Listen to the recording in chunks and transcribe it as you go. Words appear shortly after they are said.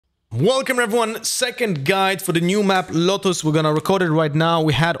Welcome everyone, second guide for the new map Lotus. We're gonna record it right now.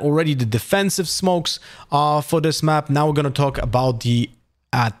 We had already the defensive smokes for this map. Now we're gonna talk about the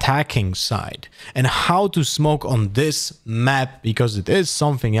attacking side and how to smoke on this map, because it is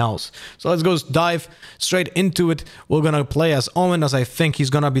something else. So let's go dive straight into it. We're gonna play as Omen, as I think he's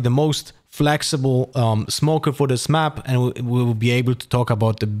gonna be the most flexible smoker for this map, and we will be able to talk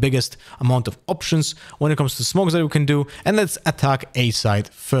about the biggest amount of options when it comes to smokes that we can do. And let's attack A side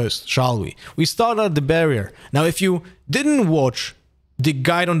first, shall we? We start at the barrier. Now, if you didn't watch the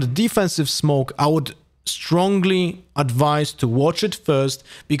guide on the defensive smoke, I would strongly advise to watch it first,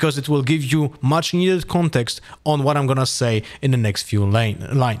 because it will give you much needed context on what I'm gonna say in the next few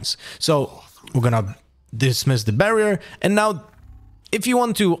lines. So we're gonna dismiss the barrier, and now if you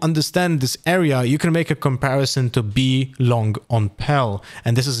want to understand this area, you can make a comparison to B long on Pell,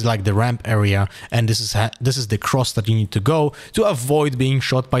 and this is like the ramp area, and this is the cross that you need to go to avoid being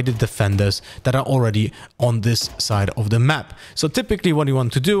shot by the defenders that are already on this side of the map. So typically what you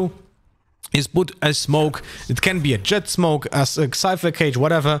want to do is put a smoke. It can be a jet smoke, as a cipher cage,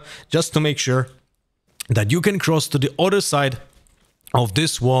 whatever, just to make sure that you can cross to the other side of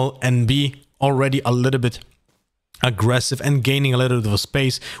this wall and be already a little bit aggressive and gaining a little bit of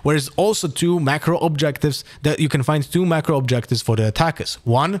space. Whereas also two macro objectives that you can find, two macro objectives for the attackers.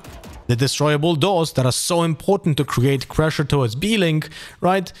 One, the destroyable doors that are so important to create pressure towards B-Link,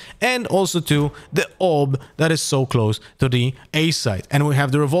 right? And also two, the orb that is so close to the A side. And we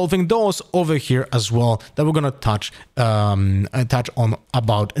have the revolving doors over here as well that we're gonna touch on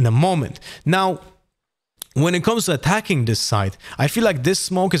about in a moment. Now, when it comes to attacking this side, I feel like this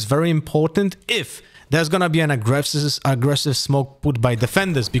smoke is very important if there's gonna be an aggressive smoke put by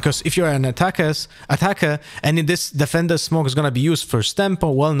defenders, because if you're an attacker and this defender smoke is gonna be used for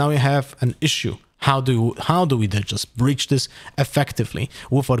tempo, well, now we have an issue. How do we then just breach this effectively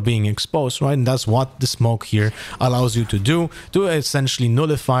without being exposed, right? And that's what the smoke here allows you to do, to essentially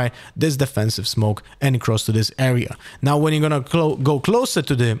nullify this defensive smoke and cross to this area. Now, when you're gonna go closer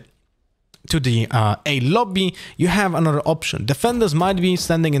to the A lobby, you have another option. Defenders might be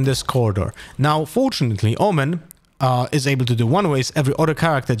standing in this corridor. Now, fortunately, Omen is able to do one ways. Every other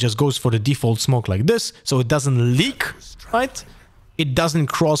character just goes for the default smoke like this, so it doesn't leak, right? It doesn't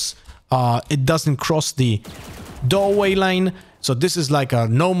cross the doorway line. So this is like a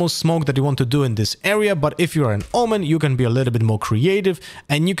normal smoke that you want to do in this area. But if you're an Omen, you can be a little bit more creative,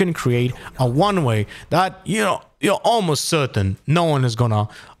 and you can create a one-way that, you know, you're almost certain no one is gonna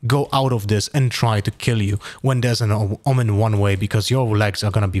go out of this and try to kill you when there's an Omen one-way, because your legs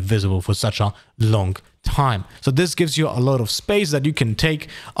are gonna be visible for such a long time. So this gives you a lot of space that you can take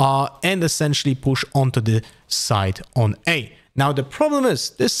and essentially push onto the side on A. Now, the problem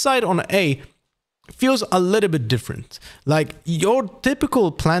is, this side on A feels a little bit different. Like, your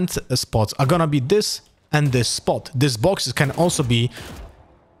typical plant spots are gonna be this and this spot. This box can also be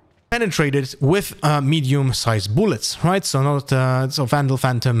penetrated with medium-sized bullets, right? So not so Vandal,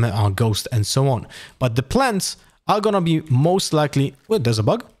 Phantom, Ghost, and so on. But the plants are gonna be most likely... Wait, there's a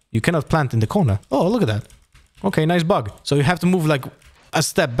bug? You cannot plant in the corner. Oh, look at that. Okay, nice bug. So you have to move like a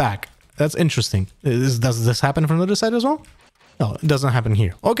step back. That's interesting. Does this happen from the other side as well? No, it doesn't happen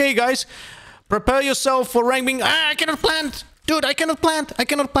here. Okay, guys. Prepare yourself for ranking. I cannot plant. Dude, I cannot plant. I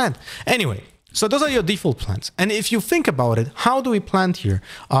cannot plant. Anyway, so those are your default plants. And if you think about it, how do we plant here?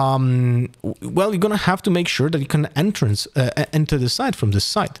 Well, you're going to have to make sure that you can enter the side from this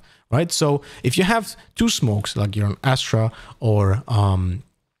side, right? So if you have two smokes, like you're an Astra or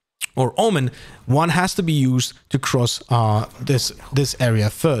Omen, one has to be used to cross this area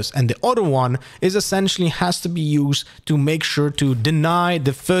first, and the other one is essentially has to be used to make sure to deny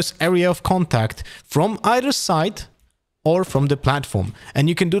the first area of contact from either side or from the platform. And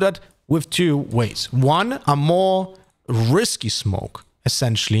you can do that with two ways. One, a more risky smoke,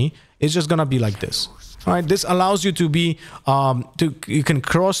 essentially, is just gonna be like this. All right, this allows you to be you can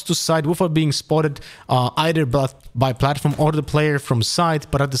cross to side without being spotted either by platform or the player from side,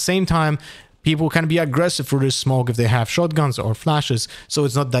 but at the same time, people can be aggressive through this smoke if they have shotguns or flashes, so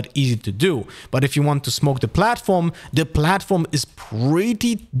it's not that easy to do. But if you want to smoke the platform is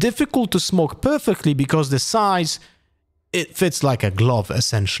pretty difficult to smoke perfectly, because the size, it fits like a glove,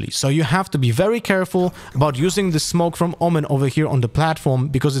 essentially. So you have to be very careful about using the smoke from Omen over here on the platform,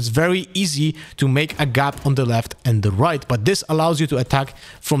 because it's very easy to make a gap on the left and the right. But this allows you to attack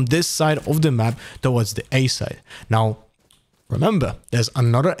from this side of the map towards the A side. Now, remember, there's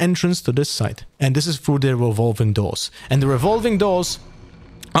another entrance to this side, and this is through the revolving doors. And the revolving doors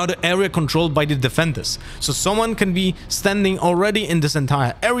are the area controlled by the defenders. So someone can be standing already in this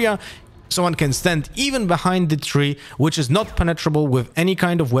entire area, Someone can stand even behind the tree, which is not penetrable with any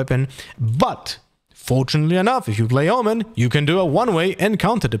kind of weapon, but fortunately enough, if you play Omen, you can do a one-way and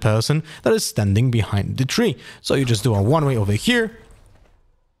counter the person that is standing behind the tree. So you just do a one-way over here,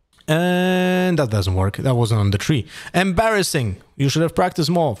 and that doesn't work. That wasn't on the tree. Embarrassing. You should have practiced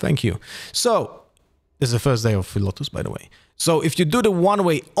more. Thank you. So, this is the first day of Lotus, by the way. So if you do the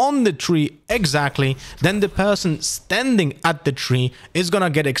one-way on the tree exactly, then the person standing at the tree is gonna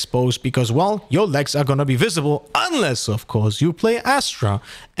get exposed because, well, your legs are gonna be visible unless, of course, you play Astra,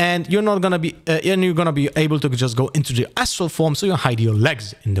 and you're not gonna be, and you're gonna be able to just go into the astral form, so you hide your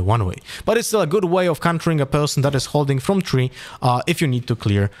legs in the one-way. But it's still a good way of countering a person that is holding from tree if you need to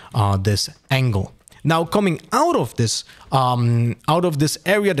clear this angle. Now, coming out of this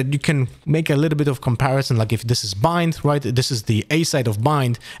area that you can make a little bit of comparison, like if this is bind, right? This is the A side of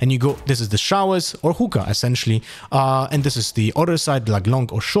bind, and you go, this is the showers or hookah, essentially, and this is the other side, like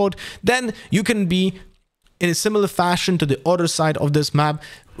long or short. Then you can be in a similar fashion to the other side of this map,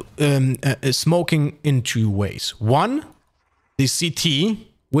 smoking in two ways. One, the CT,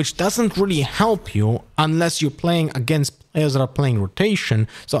 which doesn't really help you unless you're playing against players that are playing rotation.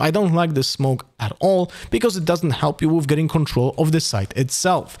 So I don't like this smoke at all because it doesn't help you with getting control of the site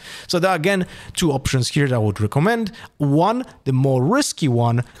itself. So there are again two options here that I would recommend. One, the more risky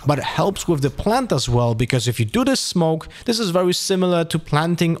one, but it helps with the plant as well, because if you do this smoke, this is very similar to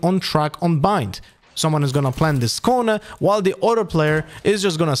planting on track on bind. Someone is gonna plant this corner while the other player is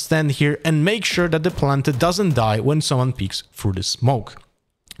just gonna stand here and make sure that the planter doesn't die when someone peeks through the smoke.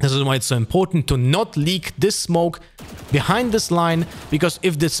 This is why it's so important to not leak this smoke behind this line, because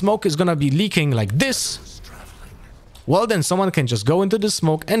if the smoke is gonna be leaking like this, well, then someone can just go into the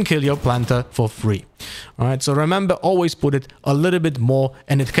smoke and kill your planter for free. All right, so remember, always put it a little bit more,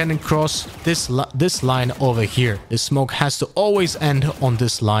 and it can cross this line over here. The smoke has to always end on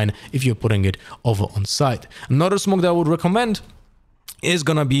this line if you're putting it over on site. Another smoke that I would recommend is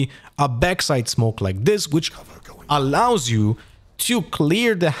gonna be a backside smoke like this, which allows you to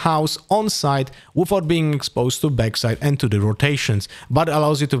clear the house on site without being exposed to backside and to the rotations, but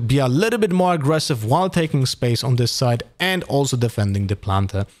allows you to be a little bit more aggressive while taking space on this side and also defending the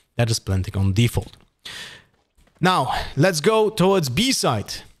planter that is planting on default. Now, let's go towards B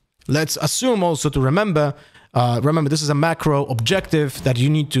side. Let's assume also to remember, this is a macro objective that you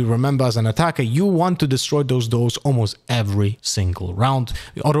need to remember as an attacker. You want to destroy those doors almost every single round.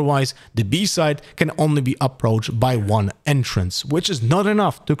 Otherwise, the B side can only be approached by one entrance, which is not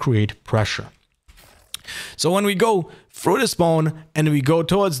enough to create pressure. So when we go through the spawn and we go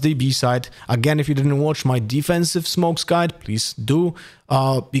towards the B side, again, if you didn't watch my defensive smokes guide, please do,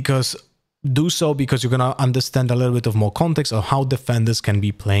 because you're gonna understand a little bit of more context of how defenders can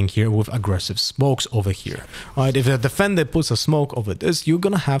be playing here with aggressive smokes over here. Right, if a defender puts a smoke over this, you're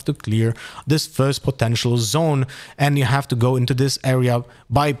gonna have to clear this first potential zone, and you have to go into this area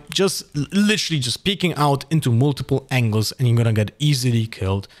by just literally just peeking out into multiple angles, and you're gonna get easily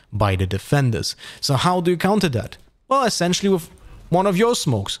killed by the defenders. So how do you counter that? Well, essentially with one of your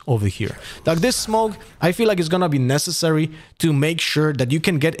smokes over here. Like this smoke, I feel like it's gonna be necessary to make sure that you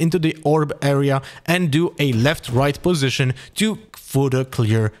can get into the orb area and do a left-right position to further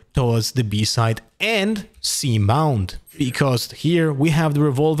clear towards the B side and C mount. Because here we have the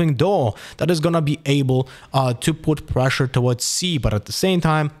revolving door that is gonna be able to put pressure towards C, but at the same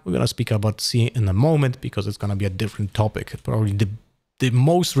time, we're gonna speak about C in a moment because it's gonna be a different topic. Probably the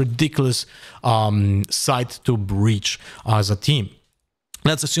most ridiculous site to breach as a team.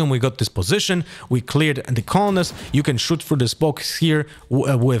 Let's assume we got this position, we cleared the corners. You can shoot through this box here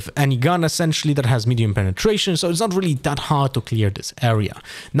with any gun essentially that has medium penetration, so it's not really that hard to clear this area.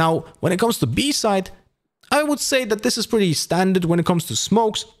 Now, when it comes to B side, I would say that this is pretty standard when it comes to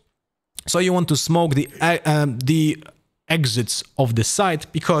smokes. So you want to smoke the exits of the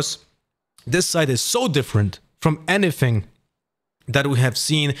site, because this site is so different from anything that we have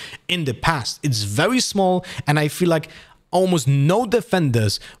seen in the past. It's very small, and I feel like almost no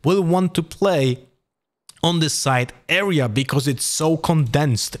defenders will want to play on this side area because it's so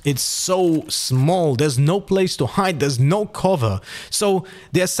condensed, it's so small, there's no place to hide, there's no cover. So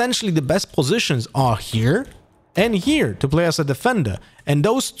essentially the best positions are here and here to play as a defender, and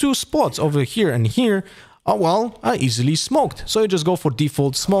those two spots over here and here are easily smoked. So you just go for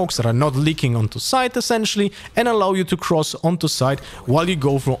default smokes that are not leaking onto site essentially, and allow you to cross onto site while you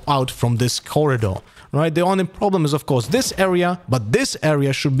go out from this corridor. Right, the only problem is of course this area, but this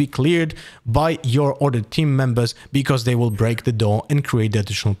area should be cleared by your other team members because they will break the door and create the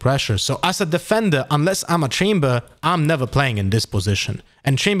additional pressure. So as a defender, unless I'm a chamber, I'm never playing in this position.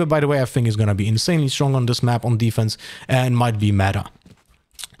 And chamber, by the way, I think is going to be insanely strong on this map on defense and might be meta.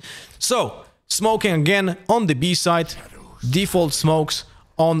 So, smoking again on the B side, default smokes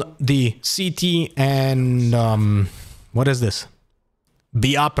on the CT and what is this?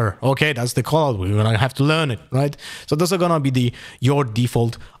 B upper. Okay, that's the call. We're gonna have to learn it, right? So those are gonna be your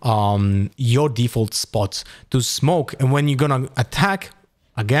default spots to smoke. And when you're gonna attack,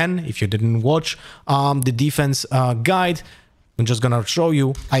 again, if you didn't watch the defense guide, I'm just gonna show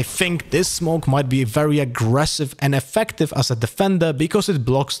you. I think this smoke might be very aggressive and effective as a defender because it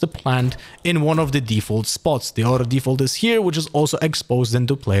blocks the plant in one of the default spots. The other default is here, which is also exposed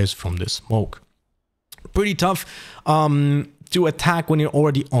into players from the smoke. Pretty tough to attack when you're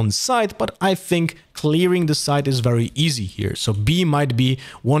already on site, but I think clearing the site is very easy here. So B might be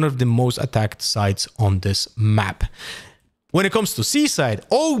one of the most attacked sites on this map. When it comes to C side,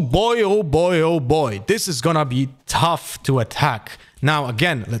 oh boy, oh boy, oh boy, this is gonna be tough to attack. Now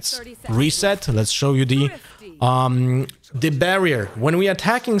again, let's reset. Let's show you the barrier. When we're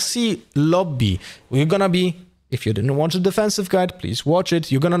attacking C lobby, we're gonna be, if you didn't watch the defensive guide, please watch it.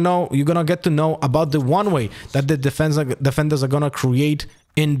 You're gonna get to know about the one way that the defenders are gonna create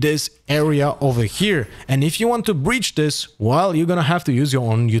in this area over here. And if you want to breach this, well, you're gonna have to use your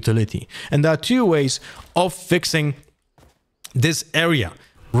own utility. And there are two ways of fixing this area,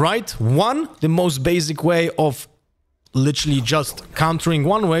 right? One, the most basic way of literally just countering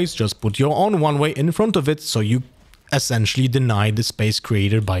one ways, just put your own one way in front of it, so you essentially deny the space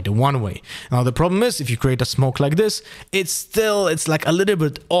created by the one way. Now the problem is, if you create a smoke like this, it's like a little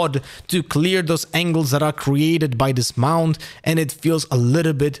bit odd to clear those angles that are created by this mount, and it feels a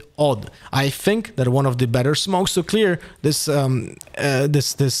little bit odd. I think that one of the better smokes to clear this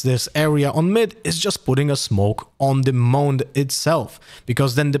this area on mid is just putting a smoke on the mount itself,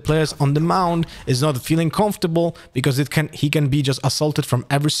 because then the players on the mount is not feeling comfortable, because he can be just assaulted from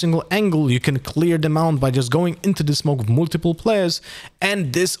every single angle. You can clear the mount by just going into the smoke with multiple players,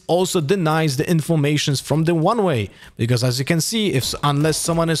 and this also denies the informations from the one way, because as you can see, unless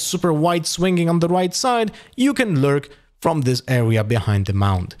someone is super wide swinging on the right side, you can lurk from this area behind the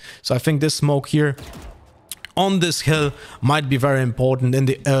mount. So I think this smoke here on this hill might be very important in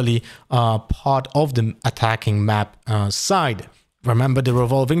the early part of the attacking map side. Remember the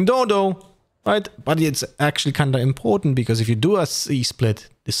revolving door though, right? But it's actually kind of important, because if you do a C split,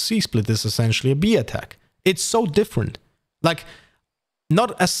 the C split is essentially a B attack. It's so different. Like,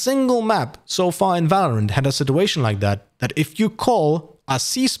 not a single map so far in Valorant had a situation like that, that if you call a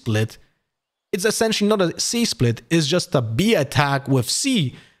C split, it's essentially not a C split, it's just a B attack with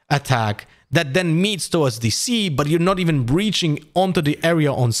C attack that then meets towards the C, but you're not even breaching onto the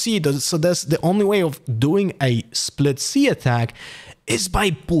area on C. So that's the only way of doing a split C attack is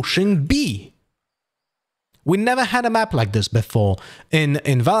by pushing B. We never had a map like this before in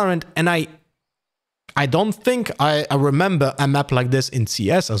Valorant, and I don't think I remember a map like this in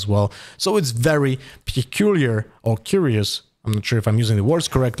CS as well. So it's very peculiar or curious. I'm not sure if I'm using the words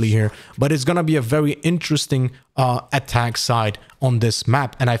correctly here, but it's gonna be a very interesting attack side on this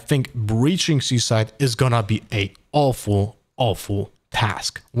map. And I think breaching C side is gonna be a awful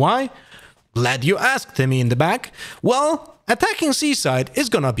task. Why? Glad you asked, Timmy in the back. Well, attacking C side is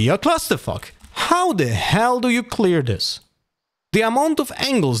gonna be a clusterfuck. How the hell do you clear this? The amount of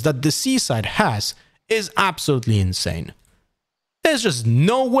angles that the C side has is absolutely insane. There's just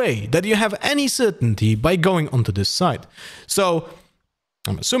no way that you have any certainty by going onto this side. So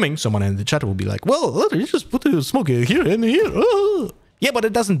I'm assuming someone in the chat will be like, well, you just put the smoke here and here. Oh. Yeah, but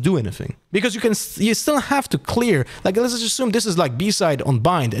it doesn't do anything, because you still have to clear. Like, let's just assume this is like B side on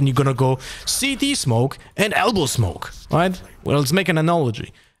bind, and you're gonna go CT smoke and elbow smoke, right? Well, let's make an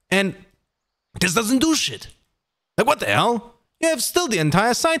analogy. And this doesn't do shit. Like, what the hell? You have still the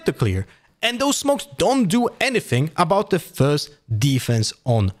entire side to clear. And those smokes don't do anything about the first defense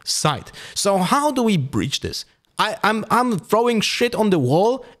on site. So how do we breach this? I'm throwing shit on the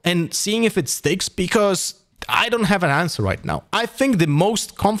wall and seeing if it sticks, because I don't have an answer right now. I think the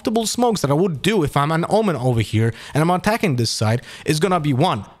most comfortable smokes that I would do if I'm an Omen over here and I'm attacking this side is gonna be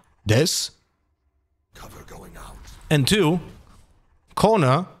one, this, cover going out, and two,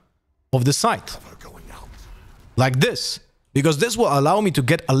 corner of the site, cover going out, like this. Because this will allow me to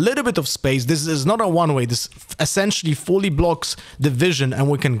get a little bit of space. This is not a one-way. This essentially fully blocks the vision, and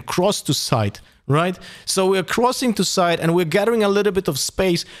we can cross to site, right? So we're crossing to site, and we're gathering a little bit of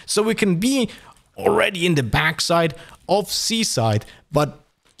space, so we can be already in the backside of C side. But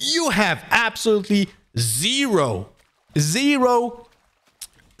you have absolutely zero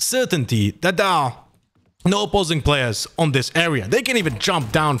certainty that there are no opposing players on this area. They can even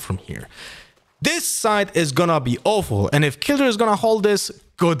jump down from here. This side is gonna be awful, and if Killer is gonna hold this,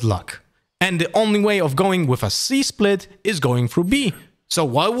 good luck. And the only way of going with a C split is going through B. So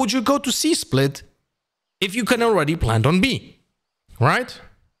why would you go to C split if you can already plant on B, right?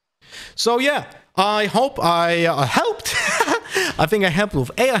 So yeah, I hope I helped. I think I helped with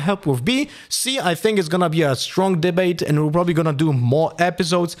A, I helped with B. C, I think it's gonna be a strong debate, and we're probably gonna do more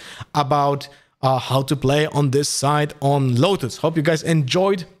episodes about how to play on this side on Lotus. Hope you guys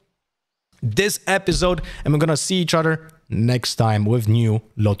enjoyed this episode, and we're gonna see each other next time with new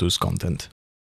Lotus content.